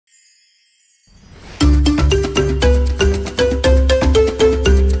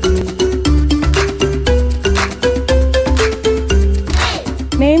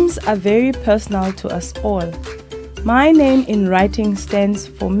are very personal to us all. My name in writing stands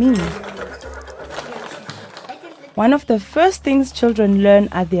for me. One of the first things children learn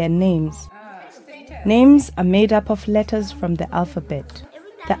are their names. Names are made up of letters from the alphabet.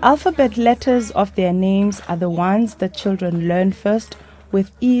 The alphabet letters of their names are the ones that children learn first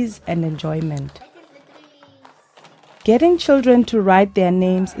with ease and enjoyment. Getting children to write their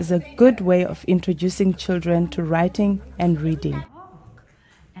names is a good way of introducing children to writing and reading.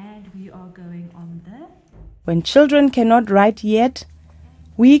 And we are going on the... When children cannot write yet,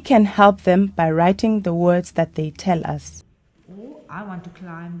 we can help them by writing the words that they tell us. Or I want to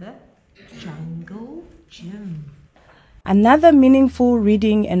climb the jungle gym. Another meaningful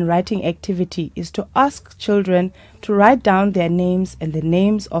reading and writing activity is to ask children to write down their names and the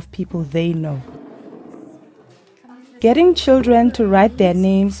names of people they know. Getting children to write their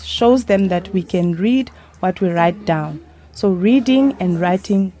names shows them that we can read what we write down. So reading and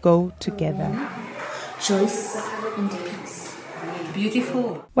writing go together. Choice and peace.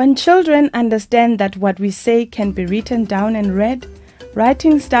 Beautiful. When children understand that what we say can be written down and read,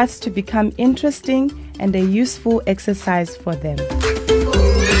 writing starts to become interesting and a useful exercise for them.